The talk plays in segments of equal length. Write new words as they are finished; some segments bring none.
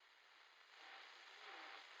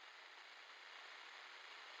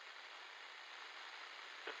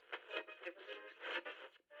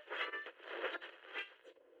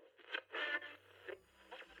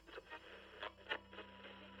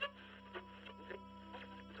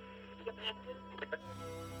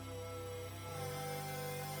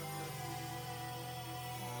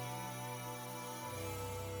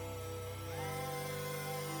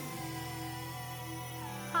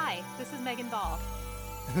Hi, this is Megan Ball,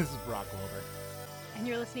 This is Brock Wilbur. and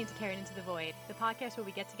you're listening to Carried Into the Void, the podcast where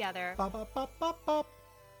we get together, Bop, bop, bop, bop, bop.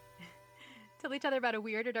 tell each other about a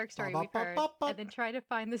weird or dark story Bop, we've bop, heard, bop, bop. and then try to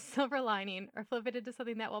find the silver lining or flip it into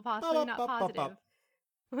something that, while possibly Bop, not bop, bop, positive, bop.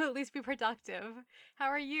 will at least be productive. How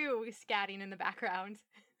are you, scatting in the background?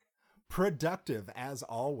 Productive as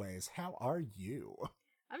always. How are you?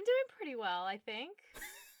 I'm doing pretty well, I think.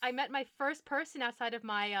 I met my first person outside of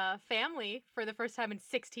my family for the first time in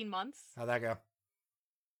 16 months. How'd that go?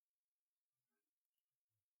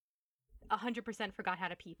 100% forgot how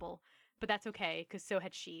to people, but that's okay, because so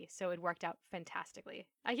had she, so it worked out fantastically.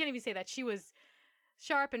 I can't even say that. She was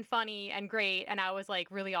sharp and funny and great, and I was, like,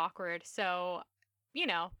 really awkward, so, you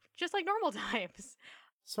know, just like normal times.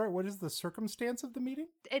 Sorry, what is the circumstance of the meeting?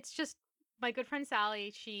 It's just my good friend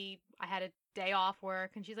Sally, I had a day off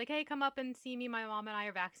work, and she's like, hey, come up and see me. My mom and I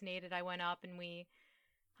are vaccinated. I went up, and we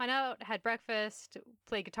hung out, had breakfast,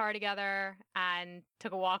 played guitar together, and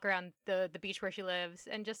took a walk around the beach where she lives.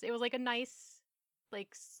 And just, it was like a nice,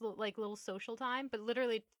 like little social time. But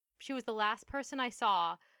literally, she was the last person I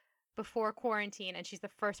saw before quarantine, and she's the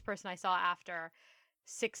first person I saw after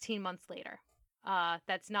 16 months later.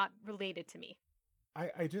 That's not related to me.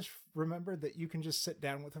 I just remembered that you can just sit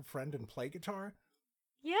down with a friend and play guitar.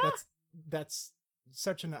 Yeah. That's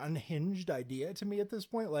such an unhinged idea to me at this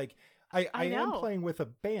point. Like, I am know. playing with a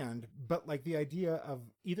band, but like the idea of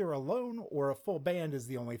either alone or a full band is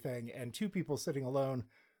the only thing, and two people sitting alone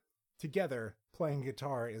together playing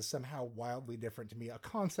guitar is somehow wildly different to me. A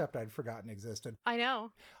concept I'd forgotten existed. I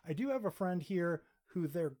know. I do have a friend here who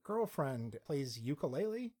their girlfriend plays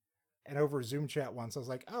ukulele, and over Zoom chat once I was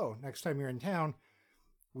like, oh, next time you're in town,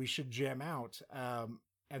 we should jam out.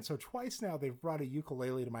 And so twice now they've brought a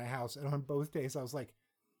ukulele to my house, and on both days I was like,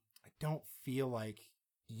 I don't feel like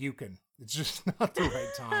uking. It's just not the right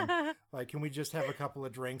time. Like, can we just have a couple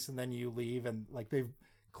of drinks and then you leave? And like, they've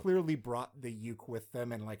clearly brought the uke with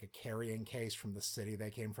them in like a carrying case from the city they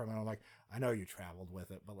came from. And I'm like, I know you traveled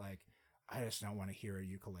with it, but like, I just don't want to hear a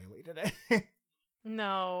ukulele today.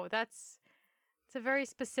 No, it's a very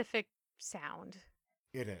specific sound.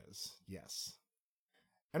 It is, yes.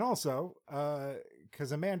 And also,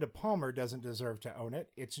 because Amanda Palmer doesn't deserve to own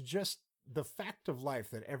it, it's just the fact of life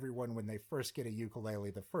that everyone, when they first get a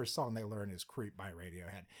ukulele, the first song they learn is Creep by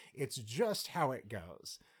Radiohead. It's just how it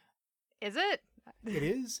goes. Is it? It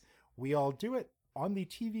is. We all do it. On the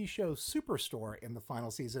TV show Superstore in the final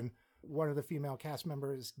season, one of the female cast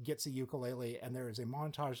members gets a ukulele, and there is a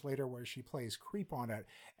montage later where she plays Creep on it.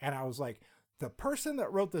 And I was like, the person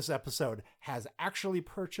that wrote this episode has actually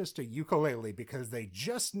purchased a ukulele because they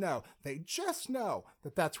just know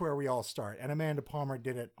that that's where we all start. And Amanda Palmer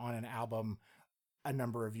did it on an album a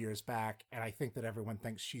number of years back. And I think that everyone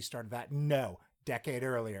thinks she started that. No, decade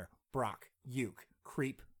earlier. Brock, uke,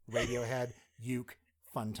 Creep, Radiohead, uke,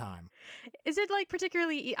 fun time. Is it like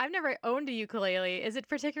particularly, I've never owned a ukulele. Is it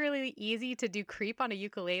particularly easy to do Creep on a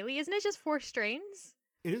ukulele? Isn't it just 4 strings?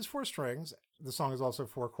 It is 4 strings. The song is also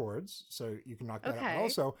 4 chords, so you can knock that out. But Okay.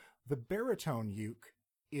 also, the baritone uke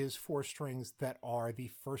is 4 strings that are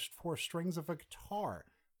the first 4 strings of a guitar.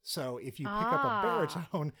 So if you pick up a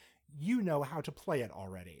baritone, you know how to play it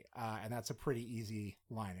already. And that's a pretty easy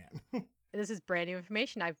line in. This is brand new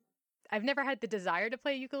information. I've never had the desire to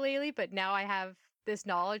play ukulele, but now I have this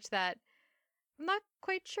knowledge that I'm not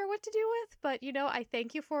quite sure what to do with, but, you know, I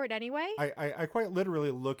thank you for it anyway. I quite literally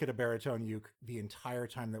look at a baritone uke the entire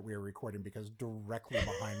time that we are recording because directly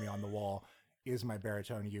behind me on the wall is my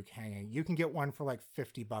baritone uke hanging. You can get one for like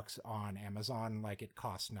 $50 on Amazon. Like, it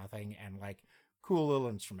costs nothing, and like, cool little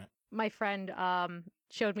instrument. My friend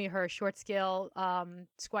showed me her short scale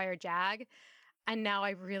Squire Jag, and now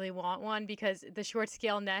I really want one because the short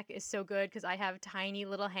scale neck is so good because I have tiny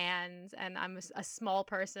little hands and I'm a small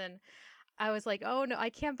person. I was like, oh no, I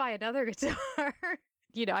can't buy another guitar.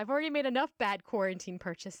 You know, I've already made enough bad quarantine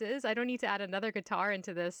purchases. I don't need to add another guitar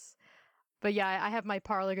into this. But yeah, I have my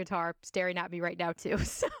parlor guitar staring at me right now too.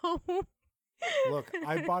 So Look,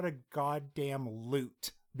 I bought a goddamn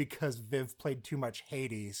lute because Viv played too much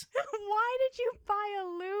Hades. why did you buy a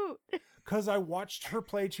lute? Because I watched her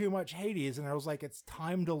play too much Hades, and I was like, it's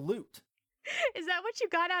time to loot. Is that what you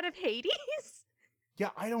got out of Hades? Yeah,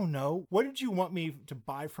 I don't know. What did you want me to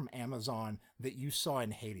buy from Amazon that you saw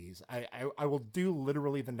in Hades? I will do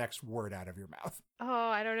literally the next word out of your mouth. Oh,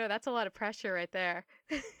 I don't know. That's a lot of pressure right there.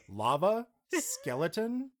 Lava?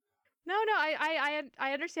 Skeleton? No, I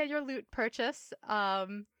understand your loot purchase.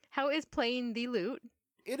 How is playing the lute?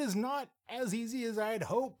 It is not as easy as I had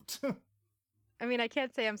hoped. I mean, I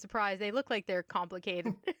can't say I'm surprised. They look like they're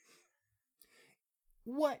complicated.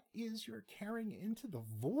 What is your carrying into the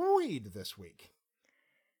void this week?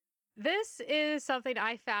 This is something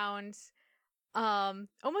I found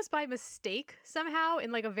almost by mistake somehow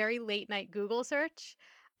in like a very late night Google search.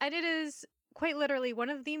 And it is quite literally one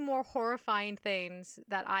of the more horrifying things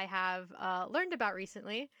that I have learned about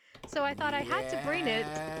recently. So I thought I had to bring it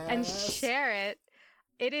and share it.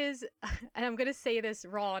 It is, and I'm going to say this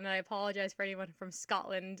wrong, and I apologize for anyone from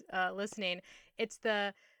Scotland listening. It's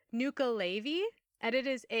the Nuka-Levi, and it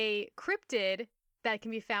is a cryptid that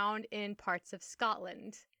can be found in parts of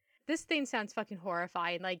Scotland. This thing sounds fucking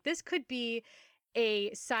horrifying. Like, this could be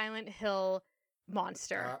a Silent Hill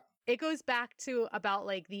monster. It goes back to about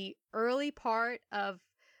like the early part of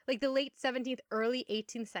like the late 17th, early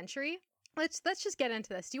 18th century. Let's just get into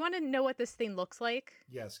this. Do you want to know what this thing looks like?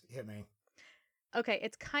 Yes, hit me. Okay,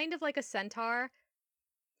 it's kind of like a centaur.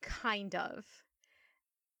 Kind of.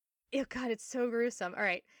 Oh god, it's so gruesome. All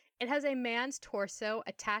right. It has a man's torso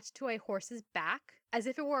attached to a horse's back as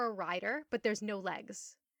if it were a rider, but there's no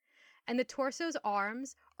legs. And the torso's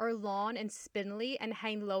arms are long and spindly and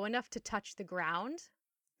hang low enough to touch the ground.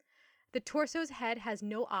 The torso's head has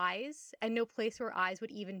no eyes and no place where eyes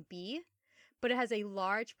would even be, but it has a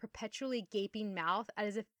large, perpetually gaping mouth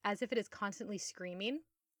as if it is constantly screaming.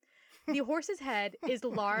 The horse's head is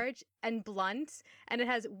large and blunt, and it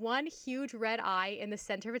has one huge red eye in the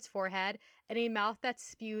center of its forehead and a mouth that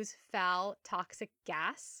spews foul, toxic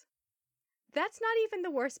gas. That's not even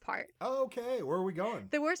the worst part. Okay, where are we going?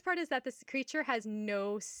 The worst part is that this creature has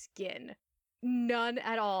no skin. None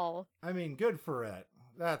at all. I mean, good for it.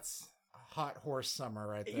 That's hot horse summer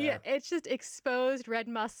right there. Yeah, it's just exposed red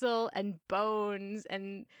muscle and bones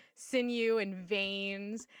and sinew and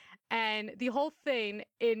veins. And the whole thing,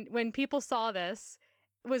 when people saw this,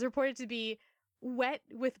 was reported to be wet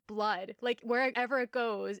with blood. Like, wherever it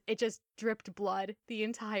goes, it just dripped blood the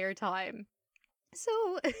entire time.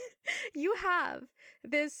 So you have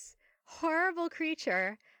this horrible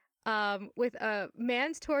creature with a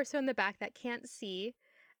man's torso in the back that can't see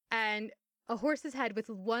and a horse's head with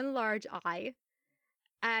one large eye.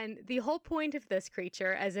 And the whole point of this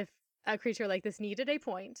creature, as if a creature like this needed a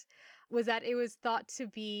point, was that it was thought to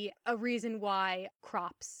be a reason why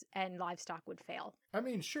crops and livestock would fail. I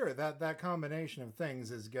mean, sure, that combination of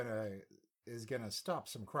things is gonna stop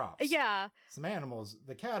some crops. Yeah. Some animals,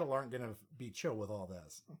 the cattle aren't gonna be chill with all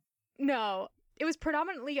this. No. It was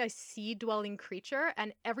predominantly a sea-dwelling creature,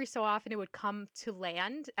 and every so often it would come to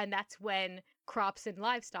land, and that's when crops and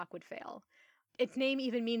livestock would fail. Its name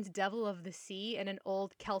even means devil of the sea in an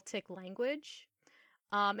old Celtic language.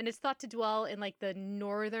 And it's thought to dwell in like the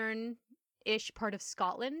northern-ish part of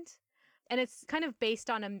Scotland. And it's kind of based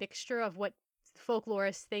on a mixture of what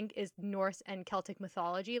folklorists think is Norse and Celtic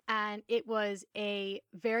mythology. And it was a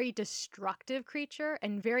very destructive creature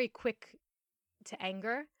and very quick to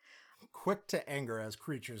anger. Quick to anger as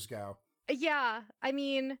creatures go. Yeah, I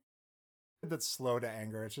mean... That's slow to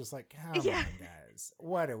anger. It's just like, come on, guys.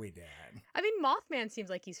 What are we doing? I mean, Mothman seems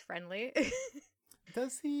like he's friendly.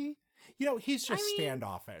 Does he? You know, he's just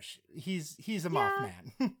standoffish. He's a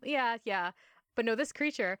Mothman. Yeah. But no, this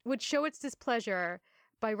creature would show its displeasure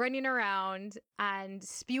by running around and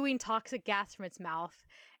spewing toxic gas from its mouth.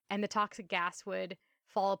 And the toxic gas would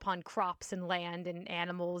fall upon crops and land and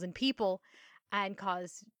animals and people and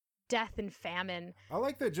cause death and famine. I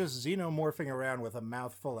like that just xenomorphing around with a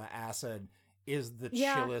mouthful of acid is the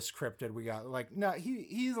chillest cryptid we got. Like, no,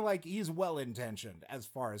 he's well-intentioned as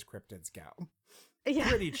far as cryptids go. Yeah.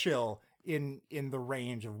 Pretty chill in the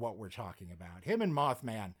range of what we're talking about. Him and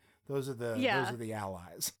Mothman, those are the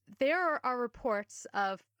allies. There are reports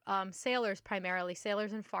of sailors, primarily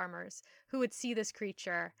sailors and farmers, who would see this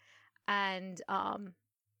creature, and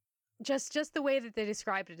just the way that they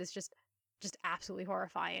described it is just absolutely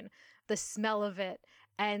horrifying. The smell of it,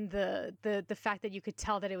 and the fact that you could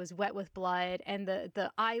tell that it was wet with blood, and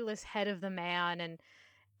the eyeless head of the man,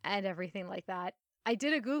 and everything like that. I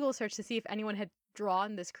did a Google search to see if anyone had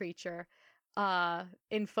drawn this creature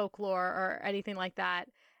in folklore or anything like that,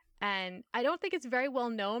 and I don't think it's very well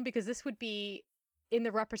known, because this would be in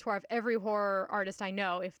the repertoire of every horror artist I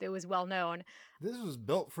know if it was well known. This was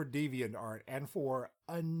built for DeviantArt and for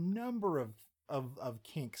a number of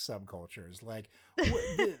kink subcultures. Like,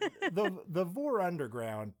 the Vor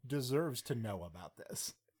Underground deserves to know about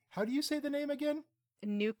this. How do you say the name again?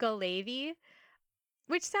 Nuka-Levi,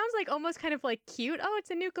 which sounds like almost kind of like cute. Oh, it's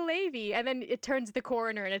a Nuka-Levi. And then it turns the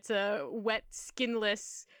corner and it's a wet,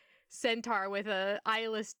 skinless centaur with a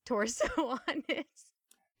eyeless torso on it.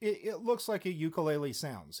 It looks like a ukulele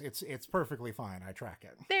sounds. It's perfectly fine. I track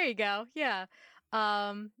it. There you go. Yeah.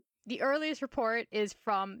 The earliest report is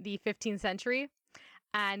from the 15th century,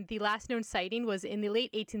 and the last known sighting was in the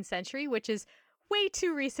late 18th century, which is way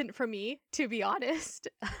too recent for me, to be honest.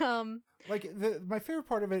 Um, Like my favorite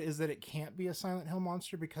part of it is that it can't be a Silent Hill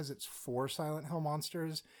monster because it's four Silent Hill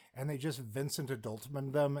monsters, and they just Vincent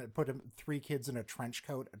Adultman them and put three kids in a trench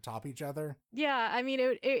coat atop each other. yeah, I mean,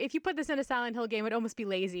 if you put this in a Silent Hill game, it'd almost be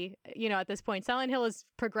lazy, at this point. Silent Hill has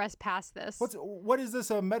progressed past this. What is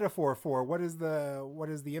this a metaphor for? What is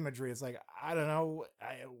the imagery? It's like, I don't know.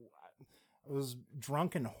 I was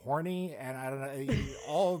drunk and horny, and I don't know.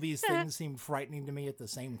 All these things seemed frightening to me at the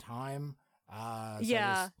same time. So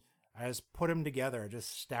Yeah. I just put them together,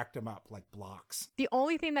 just stacked them up like blocks. The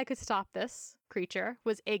only thing that could stop this creature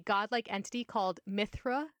was a godlike entity called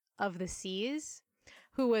Mithra of the Seas,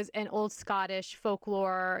 who was an old Scottish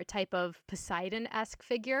folklore type of Poseidon-esque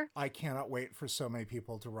figure. I cannot wait for so many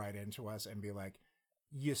people to write into us and be like,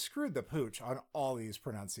 you screwed the pooch on all these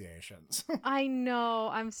pronunciations. I know,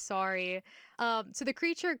 I'm sorry. So the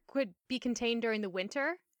creature could be contained during the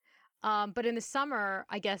winter, but in the summer,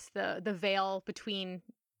 I guess the veil between,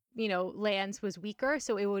 lands was weaker,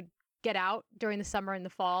 so it would get out during the summer and the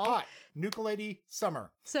fall. Hot, Nuka-Lady,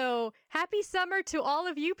 summer. So happy summer to all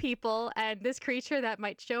of you people and this creature that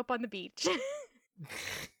might show up on the beach.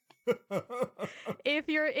 if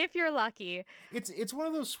you're lucky. It's one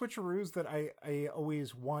of those switcheroos that I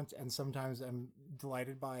always want and sometimes am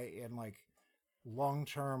delighted by in like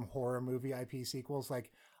long-term horror movie IP sequels.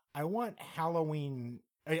 Like I want Halloween,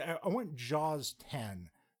 I want Jaws 10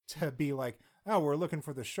 to be like, oh, we're looking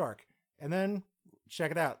for the shark. And then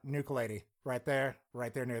check it out, Nuka-Lady, right there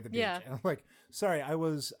near the beach. Yeah. And I'm like, sorry,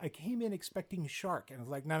 I came in expecting shark, and it's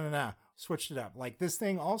like, no, switched it up. Like this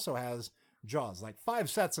thing also has Jaws, like 5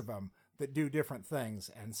 sets of them that do different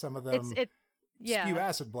things, and some of them spew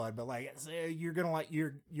acid blood, but like you're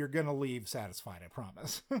gonna leave satisfied, I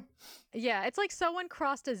promise. Yeah, it's like someone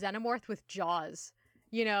crossed a xenomorph with Jaws.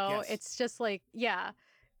 Yes. It's just like, yeah,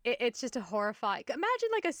 it's just a horrifying. Imagine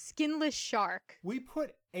like a skinless shark. We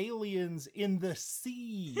put aliens in the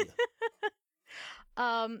sea.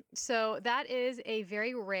 So that is a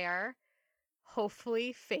very rare,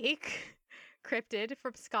 hopefully fake cryptid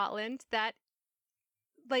from Scotland that,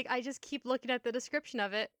 like, I just keep looking at the description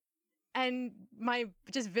of it and my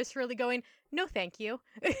just viscerally going, no, thank you.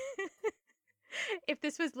 If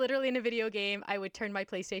this was literally in a video game, I would turn my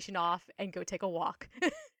PlayStation off and go take a walk.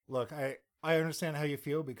 Look, I understand how you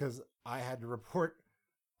feel because I had to report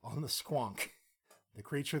on the squonk, the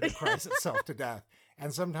creature that cries itself to death.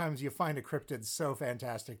 And sometimes you find a cryptid so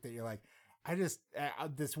fantastic that you're like, this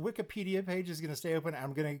Wikipedia page is going to stay open.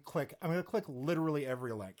 I'm going to click literally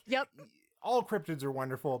every link. Yep. All cryptids are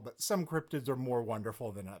wonderful, but some cryptids are more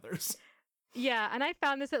wonderful than others. Yeah, and I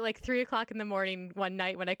found this at like 3:00 in the morning one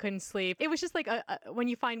night when I couldn't sleep. It was just like when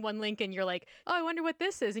you find one link and you're like, oh, I wonder what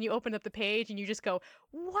this is. And you open up the page and you just go,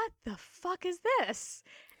 what the fuck is this?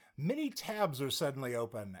 Many tabs are suddenly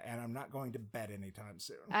open, and I'm not going to bed anytime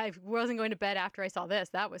soon. I wasn't going to bed after I saw this.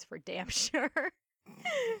 That was for damn sure.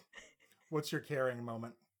 What's your carrying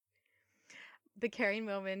moment? The carrying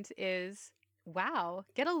moment is, wow,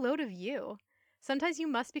 get a load of you. Sometimes you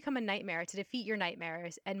must become a nightmare to defeat your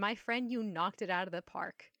nightmares, and my friend, you knocked it out of the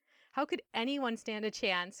park. How could anyone stand a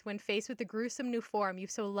chance when faced with the gruesome new form you've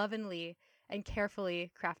so lovingly and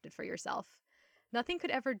carefully crafted for yourself? Nothing could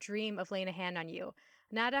ever dream of laying a hand on you,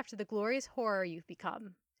 not after the glorious horror you've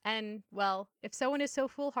become. And, well, if someone is so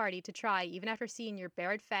foolhardy to try even after seeing your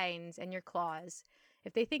bared fangs and your claws,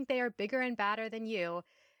 if they think they are bigger and badder than you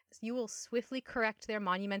will swiftly correct their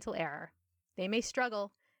monumental error. They may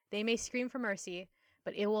struggle, they may scream for mercy,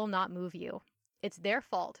 but it will not move you. It's their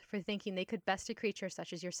fault for thinking they could best a creature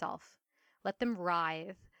such as yourself. Let them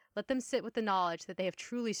writhe. Let them sit with the knowledge that they have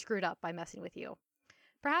truly screwed up by messing with you.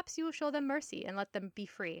 Perhaps you will show them mercy and let them be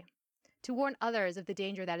free, to warn others of the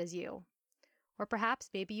danger that is you. Or perhaps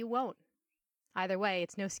maybe you won't. Either way,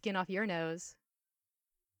 it's no skin off your nose.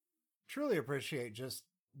 Truly appreciate just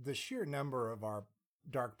the sheer number of our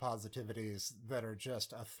dark positivities that are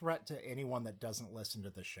just a threat to anyone that doesn't listen to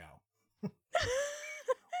the show.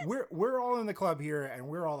 we're all in the club here, and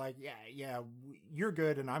we're all like, yeah, you're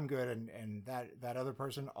good and I'm good, and that other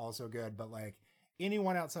person also good, but like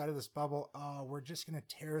anyone outside of this bubble, oh, we're just gonna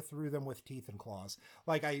tear through them with teeth and claws.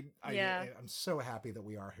 Like I'm so happy that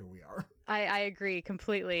we are who we are. I agree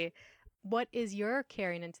completely. What is your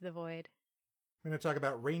carrying into the void? I'm going to talk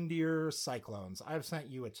about reindeer cyclones. I've sent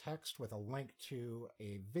you a text with a link to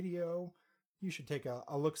a video. You should take a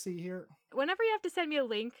look-see here. Whenever you have to send me a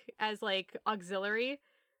link as like auxiliary,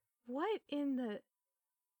 what in the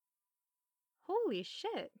Holy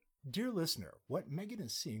shit. Dear listener, what Megan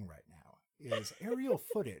is seeing right now is aerial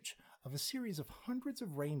footage of a series of hundreds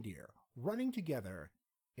of reindeer running together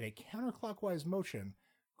in a counterclockwise motion,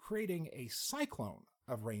 creating a cyclone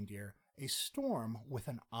of reindeer, a storm with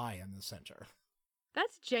an eye in the center.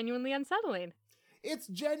 That's genuinely unsettling. It's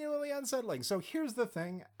genuinely unsettling. So here's the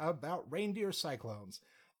thing about reindeer cyclones.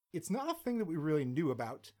 It's not a thing that we really knew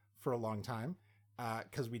about for a long time,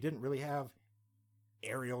 because we didn't really have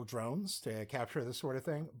aerial drones to capture this sort of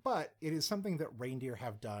thing, but it is something that reindeer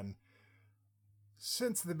have done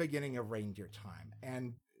since the beginning of reindeer time.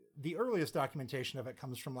 And the earliest documentation of it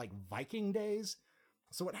comes from like Viking days.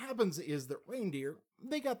 So what happens is that reindeer,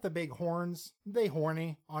 they got the big horns, they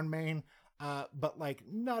horny on Maine, but like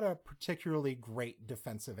not a particularly great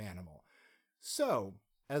defensive animal. So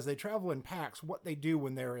as they travel in packs, what they do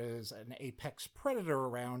when there is an apex predator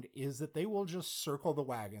around is that they will just circle the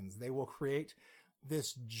wagons. They will create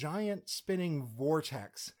this giant spinning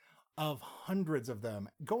vortex of hundreds of them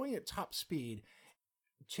going at top speed.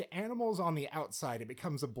 To animals on the outside, it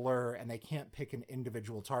becomes a blur and they can't pick an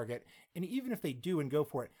individual target. And even if they do and go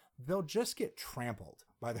for it, they'll just get trampled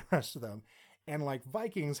by the rest of them. And like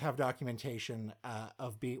Vikings have documentation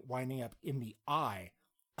of winding up in the eye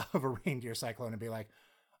of a reindeer cyclone and be like,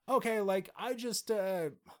 okay, like I just,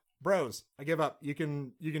 bros, I give up. You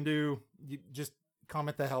just calm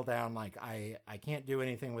it the hell down. Like I can't do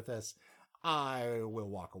anything with this. I will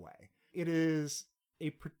walk away. It is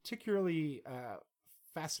a particularly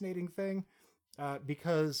fascinating thing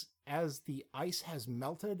because as the ice has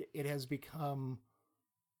melted, it has become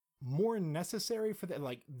more necessary for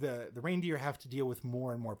the reindeer have to deal with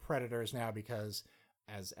more and more predators now, because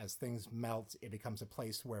as things melt, it becomes a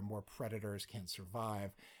place where more predators can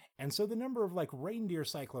survive. And so the number of like reindeer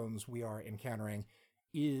cyclones we are encountering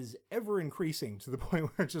is ever increasing to the point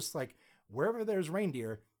where just like wherever there's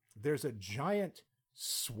reindeer, there's a giant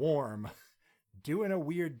swarm doing a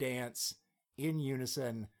weird dance in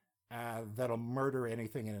unison that'll murder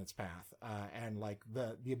anything in its path. And like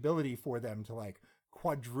the ability for them to like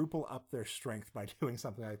quadruple up their strength by doing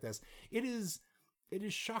something like this. It is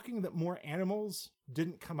shocking that more animals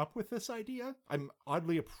didn't come up with this idea. I'm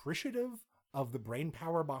oddly appreciative of the brain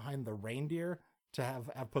power behind the reindeer to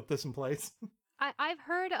have put this in place. I've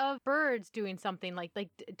heard of birds doing something like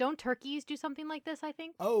don't turkeys do something like this, I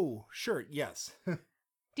think? Oh, sure, yes.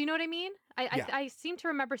 Do you know what I mean? Yeah. I seem to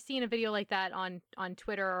remember seeing a video like that on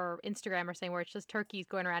Twitter or Instagram or something where it's just turkeys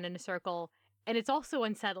going around in a circle, and it's also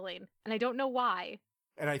unsettling, and I don't know why.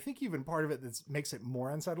 And I think even part of it that makes it more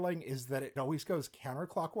unsettling is that it always goes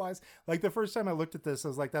counterclockwise. Like the first time I looked at this, I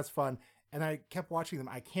was like, that's fun. And I kept watching them.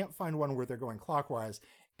 I can't find one where they're going clockwise.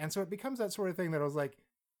 And so it becomes that sort of thing that I was like,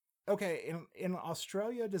 okay, in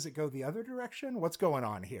Australia, does it go the other direction? What's going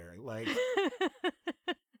on here? Like,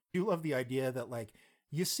 you love the idea that like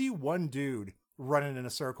you see one dude running in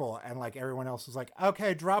a circle and like everyone else is like,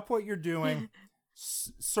 okay, drop what you're doing.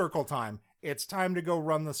 Circle time. It's time to go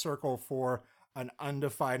run the circle for an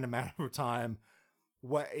undefined amount of time.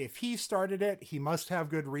 What if he started it? He must have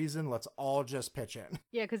good reason. Let's all just pitch in.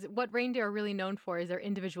 Yeah, because what reindeer are really known for is their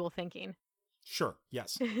individual thinking. Sure,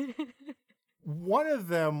 yes. One of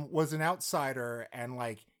them was an outsider and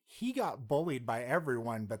like he got bullied by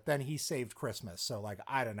everyone, but then he saved Christmas. So like,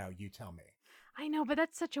 I don't know, you tell me. I know, but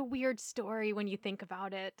that's such a weird story when you think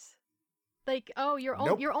about it. Like, oh, you're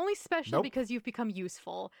only special because you've become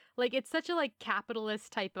useful. Like, it's such a like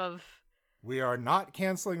capitalist type of. We are not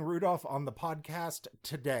canceling Rudolph on the podcast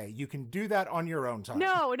today. You can do that on your own time.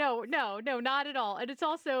 No, not at all. And it's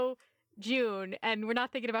also June, and we're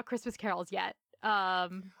not thinking about Christmas carols yet. I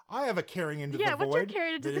have a carrying into the what's void your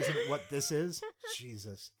carrying into that isn't what this is.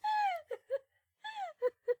 Jesus.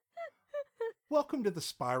 Welcome to the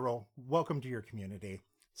spiral. Welcome to your community.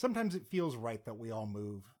 Sometimes it feels right that we all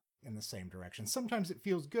move in the same direction. Sometimes it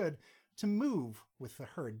feels good to move with the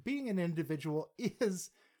herd. Being an individual is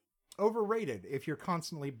overrated if you're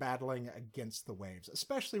constantly battling against the waves,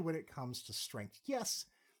 especially when it comes to strength. Yes,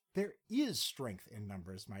 there is strength in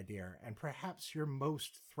numbers, my dear, and perhaps your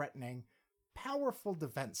most threatening, powerful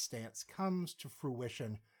defense stance comes to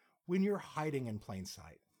fruition when you're hiding in plain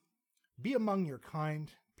sight. Be among your kind,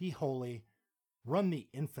 be holy, run the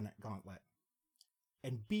infinite gauntlet,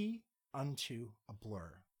 and be unto a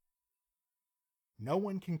blur. No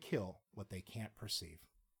one can kill what they can't perceive.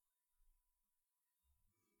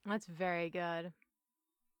 That's very good.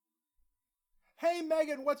 Hey,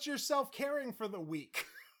 Megan, what's your self-caring for the week?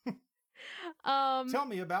 Tell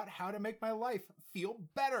me about how to make my life feel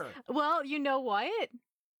better. Well, you know what?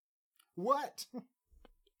 What?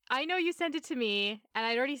 I know you sent it to me, and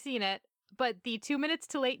I'd already seen it, but the 2 Minutes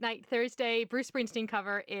to Late Night Thursday Bruce Springsteen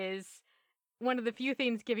cover is one of the few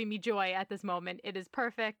things giving me joy at this moment. It is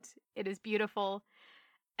perfect. It is beautiful.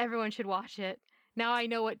 Everyone should watch it. Now I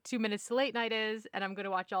know what 2 Minutes to Late Night is, and I'm going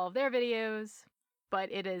to watch all of their videos.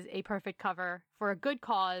 But it is a perfect cover for a good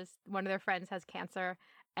cause. One of their friends has cancer,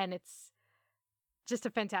 and it's just a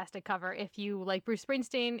fantastic cover. If you like Bruce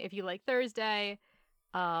Springsteen, if you like Thursday,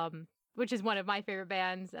 which is one of my favorite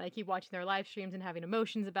bands, and I keep watching their live streams and having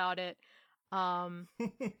emotions about it.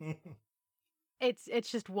 It's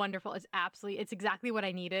just wonderful. It's exactly what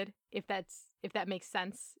I needed. If that makes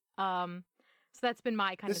sense. So that's been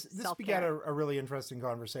my kind of self-care. This begat a really interesting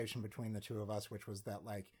conversation between the two of us, which was that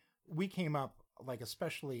like we came up like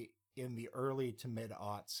especially in the early to mid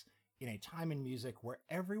aughts in a time in music where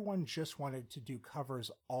everyone just wanted to do covers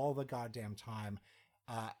all the goddamn time.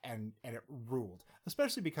 And it ruled,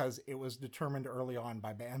 especially because it was determined early on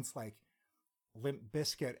by bands like Limp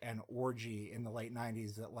Bizkit and Orgy in the late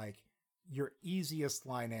 90s that like your easiest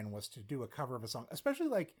line in was to do a cover of a song, especially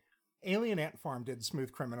like Alien Ant Farm did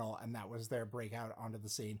Smooth Criminal, and that was their breakout onto the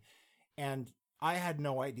scene. And I had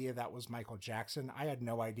no idea that was Michael Jackson. I had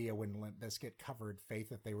no idea when Limp Bizkit covered Faith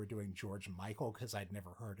that they were doing George Michael, because I'd never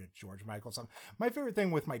heard a George Michael song. My favorite thing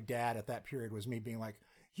with my dad at that period was me being like,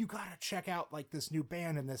 you gotta check out like this new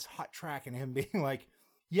band and this hot track, and him being like,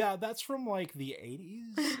 yeah, that's from like the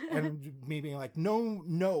 80s. And me being like,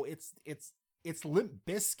 no, it's Limp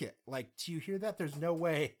Bizkit. Like, do you hear that? There's no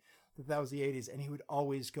way that was the 80s. And he would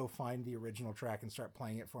always go find the original track and start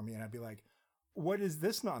playing it for me. And I'd be like, what is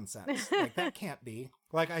this nonsense? Like, that can't be.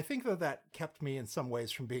 Like, I think that kept me in some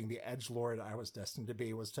ways from being the edgelord I was destined to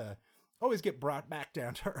be, was to always get brought back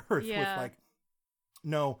down to earth with like,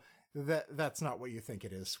 no, that's not what you think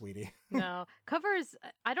it is, sweetie. No. Covers,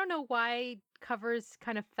 I don't know why covers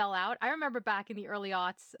kind of fell out. I remember back in the early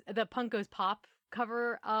aughts, the Punk Goes Pop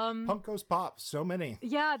cover. Punk Goes Pop, so many.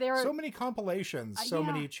 Yeah, there are so many compilations, so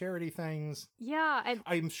many charity things. Yeah, and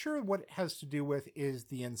I'm sure what it has to do with is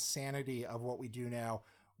the insanity of what we do now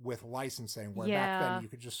with licensing, where back then you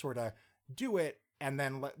could just sort of do it and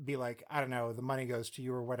then be like, I don't know, the money goes to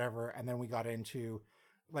you or whatever. And then we got into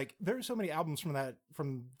like, there's so many albums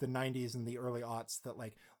from the 90s and the early aughts that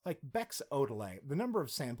like Beck's Odelay, the number of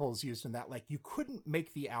samples used in that, like you couldn't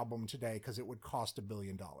make the album today because it would cost $1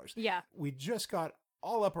 billion. Yeah. We just got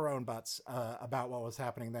all up our own butts about what was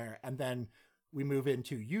happening there. And then we move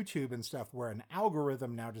into YouTube and stuff where an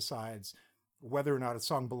algorithm now decides whether or not a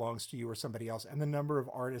song belongs to you or somebody else. And the number of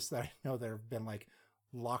artists that I know that have been like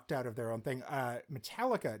locked out of their own thing.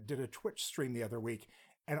 Metallica did a Twitch stream the other week,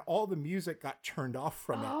 and all the music got turned off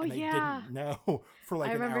from it, and they didn't know for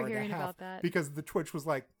like an hour and a half because the Twitch was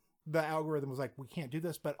like, the algorithm was like, we can't do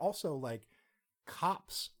this. But also like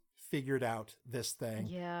cops figured out this thing.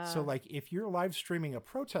 Yeah. So like if you're live streaming a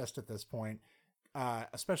protest at this point,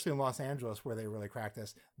 especially in Los Angeles where they really crack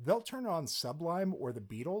this, they'll turn on Sublime or the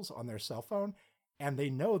Beatles on their cell phone, and they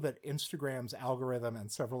know that Instagram's algorithm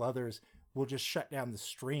and several others will just shut down the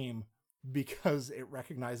stream because it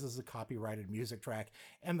recognizes a copyrighted music track.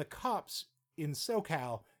 And the cops in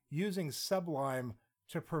SoCal using Sublime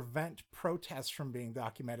to prevent protests from being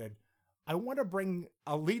documented. I want to bring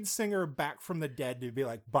a lead singer back from the dead to be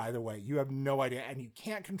like, by the way, you have no idea and you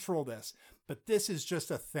can't control this, but this is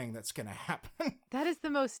just a thing that's going to happen. That is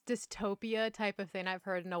the most dystopia type of thing I've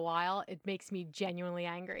heard in a while. It makes me genuinely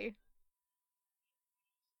angry.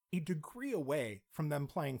 A degree away from them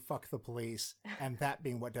playing Fuck the Police and that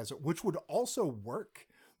being what does it, which would also work,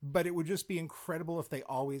 but it would just be incredible if they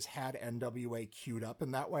always had NWA queued up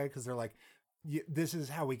in that way, because they're like, this is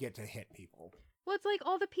how we get to hit people. Well, it's like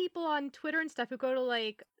all the people on Twitter and stuff who go to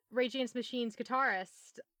like Rage Against the Machine's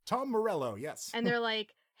guitarist, Tom Morello, yes. And they're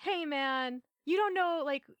like, hey man, you don't know,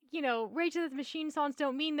 like, you know, Rage Against the Machine songs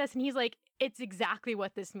don't mean this. And he's like, it's exactly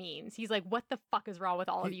what this means. He's like, what the fuck is wrong with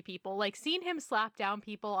all of you people? Like, seeing him slap down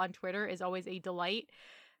people on Twitter is always a delight,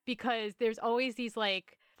 because there's always these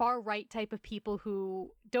like far right type of people who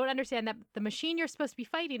don't understand that the machine you're supposed to be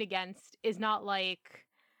fighting against is not like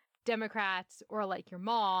Democrats or like your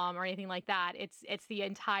mom or anything like that. It's the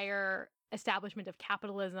entire establishment of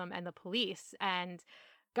capitalism and the police and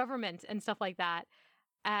government and stuff like that.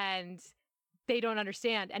 And they don't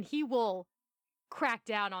understand. And he will crack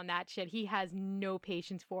down on that shit. He has no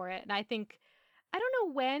patience for it. And I think, I don't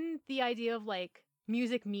know when the idea of like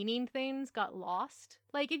music meaning things got lost.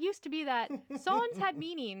 Like, it used to be that songs had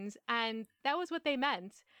meanings and that was what they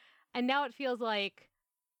meant. And now it feels like,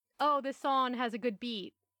 oh, this song has a good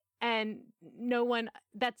beat. And no one,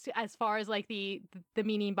 that's as far as like the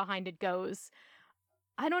meaning behind it goes.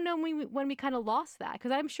 I don't know when we kind of lost that,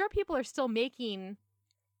 because I'm sure people are still making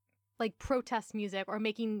like protest music or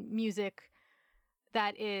making music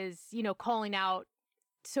that is, you know, calling out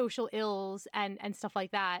social ills and stuff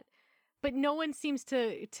like that. But no one seems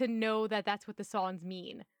to know that that's what the songs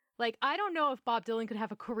mean. Like, I don't know if Bob Dylan could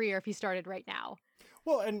have a career if he started right now.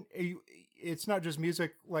 Well, and it's not just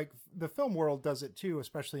music. Like, the film world does it too,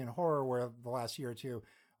 especially in horror, where the last year or two,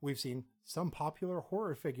 we've seen some popular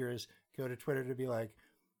horror figures go to Twitter to be like,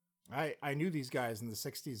 I knew these guys in the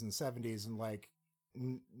 60s and 70s, and like,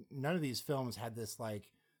 none of these films had this like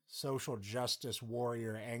social justice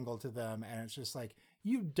warrior angle to them. And it's just like,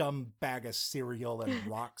 you dumb bag of cereal and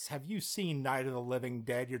rocks. Have you seen Night of the Living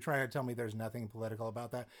Dead? You're trying to tell me there's nothing political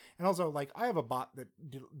about that. And also, like, I have a bot that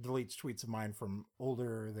deletes tweets of mine from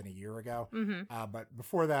older than a year ago. But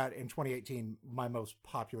before that, in 2018, my most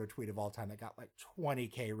popular tweet of all time that got like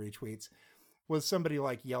 20K retweets was somebody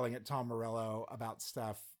like yelling at Tom Morello about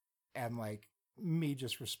stuff, and like me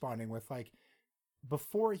just responding with like,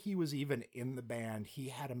 before he was even in the band, he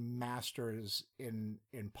had a master's in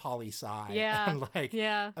poli-sci and like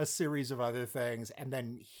a series of other things. And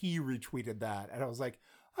then he retweeted that. And I was like,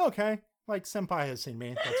 okay, like, senpai has seen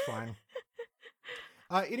me. That's fine.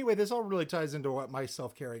 Anyway, this all really ties into what my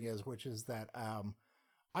self-caring is, which is that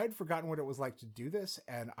I had forgotten what it was like to do this.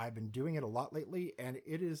 And I've been doing it a lot lately. And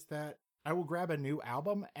it is that I will grab a new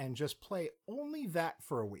album and just play only that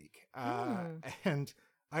for a week. And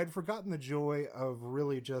I had forgotten the joy of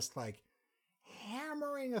really just like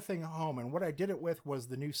hammering a thing home. And what I did it with was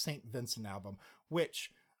the new St. Vincent album,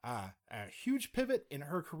 which a huge pivot in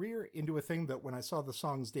her career into a thing that when I saw the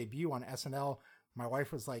song's debut on SNL, my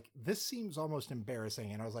wife was like, this seems almost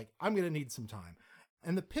embarrassing. And I was like, I'm going to need some time.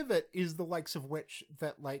 And the pivot is the likes of which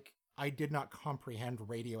that like I did not comprehend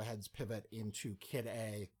Radiohead's pivot into Kid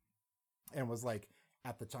A, and was like,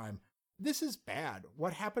 at the time, this is bad.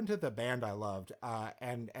 What happened to the band I loved?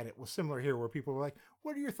 And it was similar here, where people were like,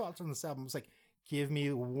 what are your thoughts on this album? I was like, give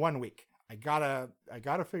me 1 week. I gotta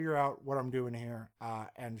figure out what I'm doing here.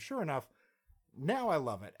 And sure enough, now I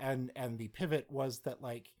love it. And the pivot was that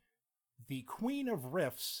like the queen of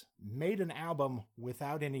riffs made an album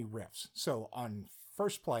without any riffs. So on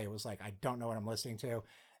first play, it was like, I don't know what I'm listening to.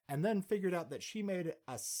 And then figured out that she made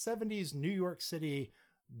a 70s New York City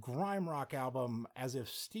grime rock album as if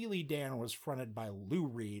Steely Dan was fronted by Lou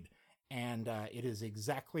Reed. And it is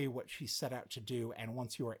exactly what she set out to do. And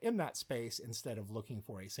once you are in that space, instead of looking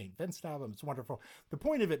for a St. Vincent album, it's wonderful. The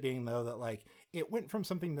point of it being, though, that like it went from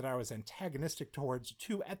something that I was antagonistic towards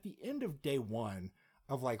to, at the end of day one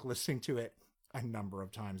of like listening to it a number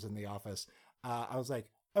of times in the office, I was like,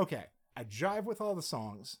 okay, I jive with all the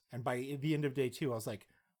songs. And by the end of day two, I was like,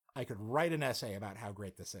 I could write an essay about how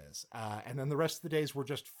great this is. And then the rest of the days were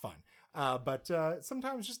just fun. But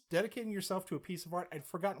sometimes just dedicating yourself to a piece of art, I'd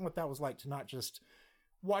forgotten what that was like, to not just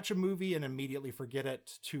watch a movie and immediately forget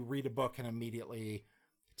it, to read a book and immediately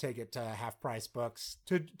take it to half-price books,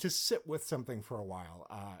 to sit with something for a while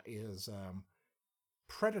is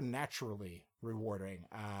preternaturally rewarding.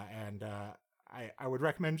 And I would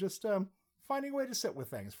recommend just finding a way to sit with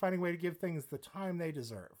things, finding a way to give things the time they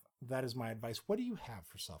deserve. That is my advice. What do you have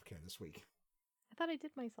for self-care this week? I thought I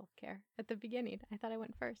did my self-care at the beginning. I thought I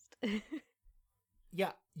went first.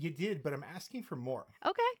 Yeah, you did, but I'm asking for more.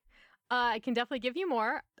 Okay. I can definitely give you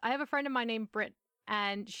more. I have a friend of mine named Britt,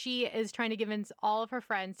 and she is trying to convince all of her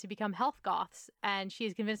friends to become health goths, and she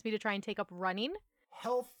has convinced me to try and take up running.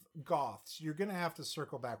 Health goths. You're going to have to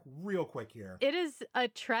circle back real quick here. It is a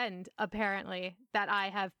trend, apparently, that I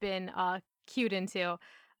have been cued into.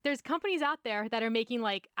 There's companies out there that are making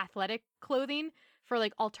like athletic clothing for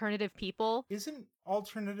like alternative people. Isn't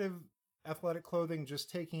alternative athletic clothing just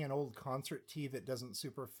taking an old concert tee that doesn't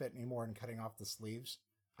super fit anymore and cutting off the sleeves?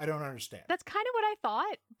 I don't understand. That's kind of what I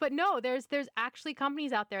thought. But no, there's actually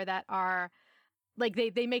companies out there that are like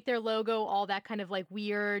they make their logo all that kind of like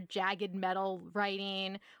weird jagged metal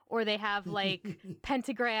writing, or they have like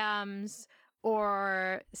pentagrams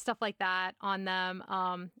or stuff like that on them.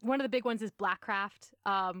 One of the big ones is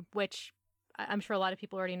Blackcraft, which I'm sure a lot of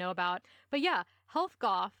people already know about. But yeah, Health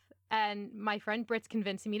Goth, and my friend Britt's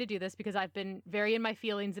convincing me to do this because I've been very in my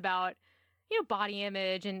feelings about, body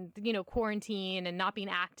image and, quarantine and not being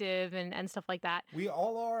active and stuff like that. We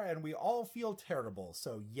all are, and we all feel terrible.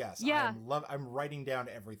 So yes, yeah. I'm writing down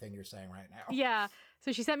everything you're saying right now. Yeah.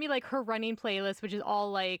 So she sent me like her running playlist, which is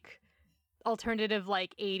all like alternative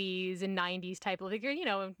like 80s and 90s type of like,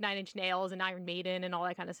 Nine Inch Nails and Iron Maiden and all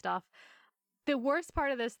that kind of stuff. The worst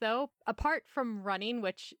part of this, though, apart from running,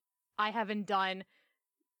 which I haven't done,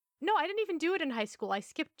 no, I didn't even do it in high school. I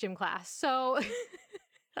skipped gym class. So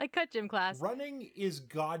I cut gym class. Running is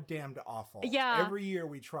goddamned awful. Yeah. Every year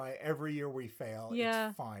we try, every year we fail. Yeah.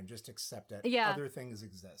 It's fine. Just accept it. Yeah. Other things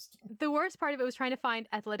exist. The worst part of it was trying to find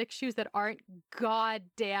athletic shoes that aren't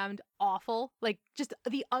goddamned awful. Like, just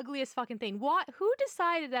the ugliest fucking thing. Who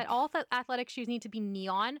decided that all athletic shoes need to be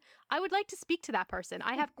neon? I would like to speak to that person.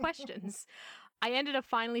 I have questions. I ended up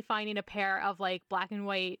finally finding a pair of, like, black and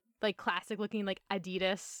white, like, classic looking, like,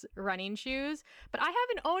 Adidas running shoes. But I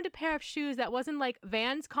haven't owned a pair of shoes that wasn't, like,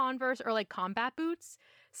 Vans, Converse, or, like, combat boots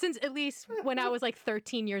since at least when I was, like,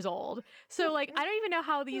 13 years old. So, like, I don't even know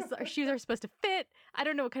how these shoes are supposed to fit. I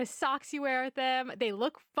don't know what kind of socks you wear with them. They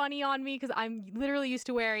look funny on me because I'm literally used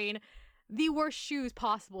to wearing the worst shoes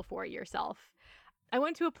possible for yourself. I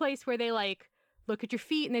went to a place where they, like, look at your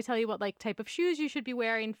feet and they tell you what, like, type of shoes you should be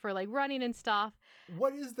wearing for, like, running and stuff.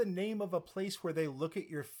 What is the name of a place where they look at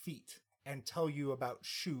your feet and tell you about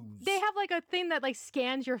shoes? They have, like, a thing that, like,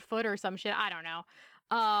 scans your foot or some shit. I don't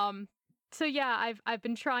know. So yeah, I've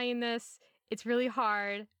been trying this. It's really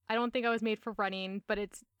hard. I don't think I was made for running, but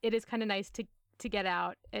it is kind of nice to get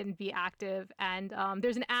out and be active. And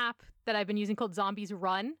there's an app that I've been using called Zombies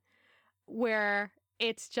Run, where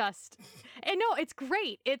it's just, and no, it's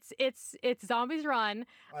great. It's Zombies Run.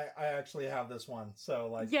 I actually have this one, so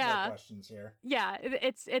like, yeah, no questions here. Yeah,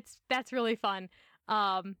 that's really fun.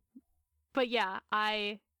 But yeah,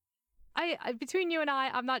 I between you and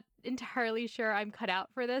I'm not entirely sure I'm cut out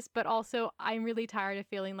for this, but also I'm really tired of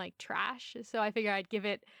feeling like trash. So I figured I'd give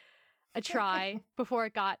it a try before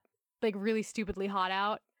it got, like, really stupidly hot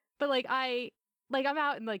out. But like I'm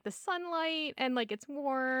out in, like, the sunlight and, like, it's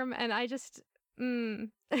warm and I just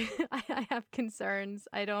I have concerns.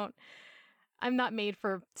 I'm not made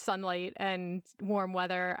for sunlight and warm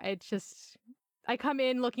weather. I come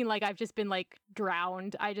in looking like I've just been, like,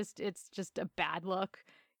 drowned. It's just a bad look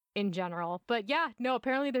in general. But yeah, no,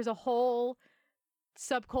 apparently there's a whole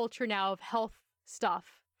subculture now of health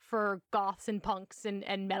stuff for goths and punks and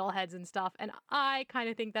metalheads and stuff. And I kind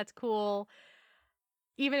of think that's cool.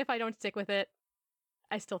 Even if I don't stick with it,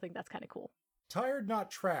 I still think that's kind of cool. Tired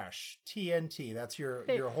Not Trash, TNT. That's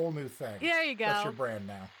your whole new thing. There you go. That's your brand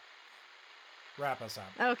now. Wrap us up.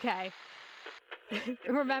 Okay.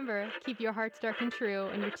 Remember, keep your hearts dark and true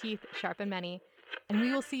and your teeth sharp and many. And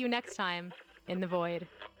we will see you next time in the void.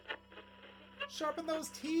 Sharpen those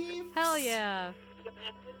teeth. Hell yeah.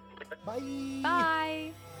 Bye. Bye.